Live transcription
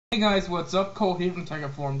Hey guys, what's up? Cole here from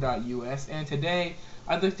TechInform.us, and today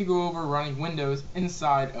I'd like to go over running Windows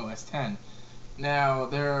inside OS X. Now,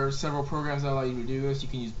 there are several programs that allow you to do this. You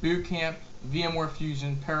can use Boot Camp, VMware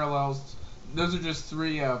Fusion, Parallels. Those are just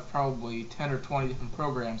three of probably 10 or 20 different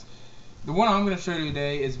programs. The one I'm going to show you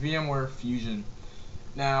today is VMware Fusion.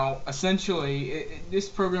 Now, essentially, this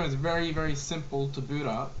program is very, very simple to boot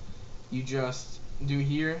up. You just do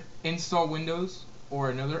here, install Windows or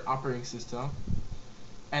another operating system.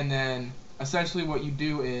 And then, essentially what you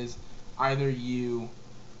do is, either you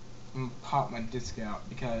pop my disk out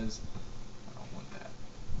because I don't want that.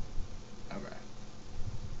 Okay.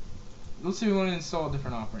 Let's say we want to install a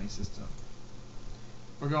different operating system.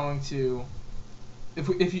 We're going to,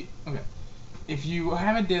 if you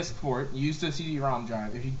have a disk for it, use the CD-ROM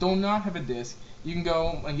drive. If you do not have a disk, you can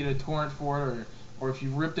go and get a torrent for it, or if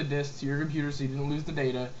you ripped a disk to your computer so you didn't lose the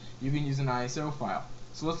data, you can use an ISO file.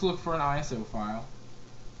 So let's look for an ISO file.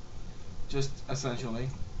 Just essentially,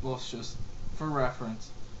 let's just, for reference,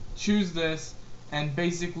 choose this, and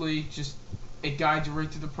basically just, it guides you right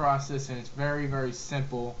through the process, and it's very, very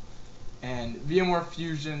simple, and VMware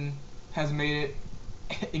Fusion has made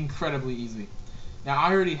it incredibly easy. Now,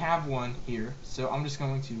 I already have one here, so I'm just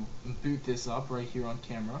going to boot this up right here on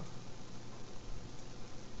camera.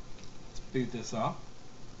 Let's boot this up.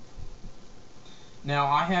 Now,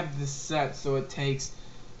 I have this set so it takes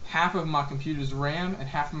half of my computer's RAM and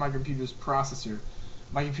half of my computer's processor.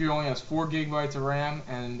 My computer only has 4 gigabytes of RAM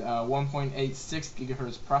and 1.86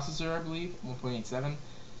 gigahertz processor, I believe, 1.87.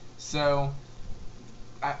 So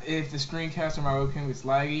if the screencast or my webcam gets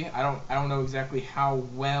laggy, I don't know exactly how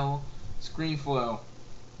well ScreenFlow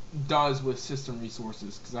does with system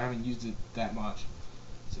resources because I haven't used it that much.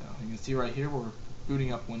 So you can see right here we're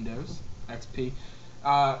booting up Windows XP.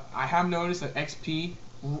 I have noticed that XP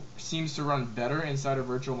seems to run better inside a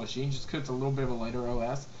virtual machine just because it's a little bit of a lighter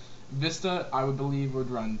OS. Vista, I would believe,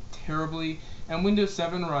 would run terribly, and Windows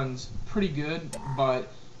 7 runs pretty good,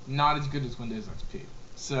 but not as good as Windows XP.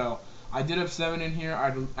 So I did have 7 in here.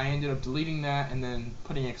 I ended up deleting that and then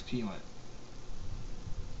putting XP on it.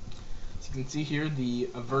 So you can see here the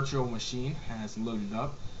virtual machine has loaded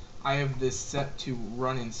up. I have this set to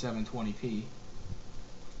run in 720p.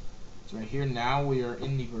 So right here, now we are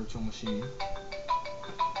in the virtual machine.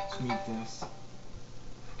 Let's mute this.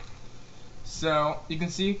 So you can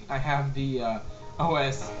see I have the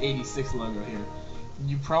OS86 logo here.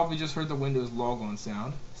 You probably just heard the Windows logon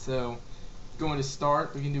sound. So going to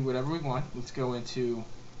start, we can do whatever we want. Let's go into,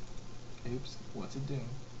 oops, what's it doing?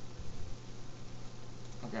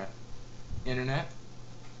 Okay, internet.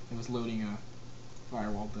 It was loading a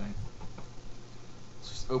firewall thing. Let's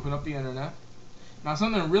just open up the internet. Now,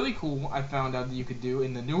 something really cool I found out that you could do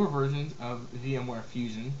in the newer versions of VMware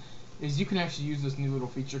Fusion is you can actually use this new little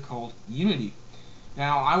feature called Unity.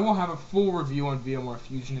 Now, I will have a full review on VMware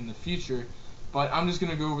Fusion in the future, but I'm just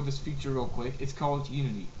going to go over this feature real quick. It's called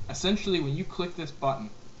Unity. Essentially, when you click this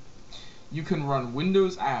button, you can run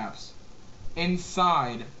Windows apps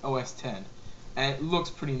inside OS X, and it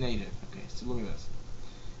looks pretty native. Okay, so look at this.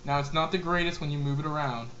 Now, it's not the greatest when you move it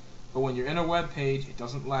around, but when you're in a web page, it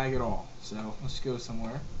doesn't lag at all. So let's go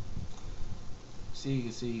somewhere. You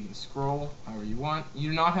can scroll however you want.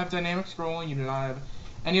 You do not have dynamic scrolling. You do not have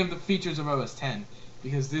any of the features of OS X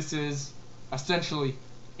because this is essentially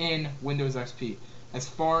in Windows XP. As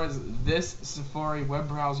far as this Safari web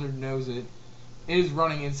browser knows it is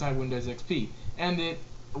running inside Windows XP, and it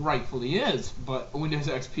rightfully is. But Windows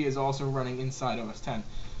XP is also running inside OS X.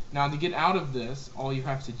 Now, to get out of this, all you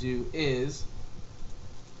have to do is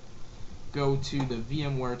go to the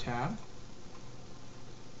VMware tab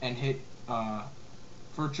and hit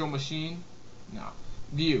virtual machine,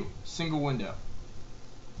 view, single window,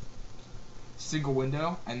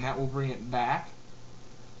 and that will bring it back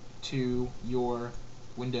to your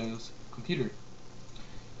Windows computer.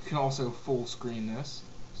 You can also full screen this,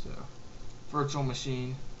 so virtual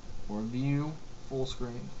machine or view, full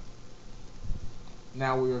screen.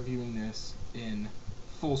 Now we are viewing this in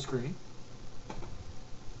full screen.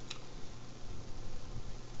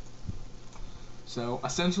 So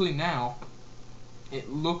essentially now, it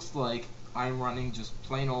looks like I'm running just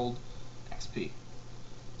plain old XP.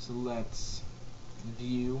 So let's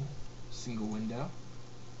view single window.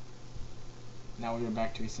 Now we are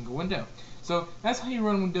back to a single window. So that's how you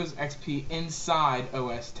run Windows XP inside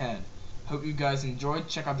OS X. Hope you guys enjoyed.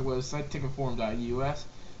 Check out the website, TechInform.us.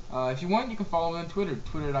 If you want, you can follow me on Twitter,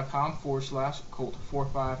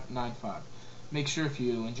 twitter.com/Colt4595. Make sure if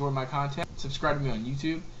you enjoy my content, subscribe to me on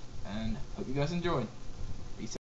YouTube, and hope you guys enjoyed.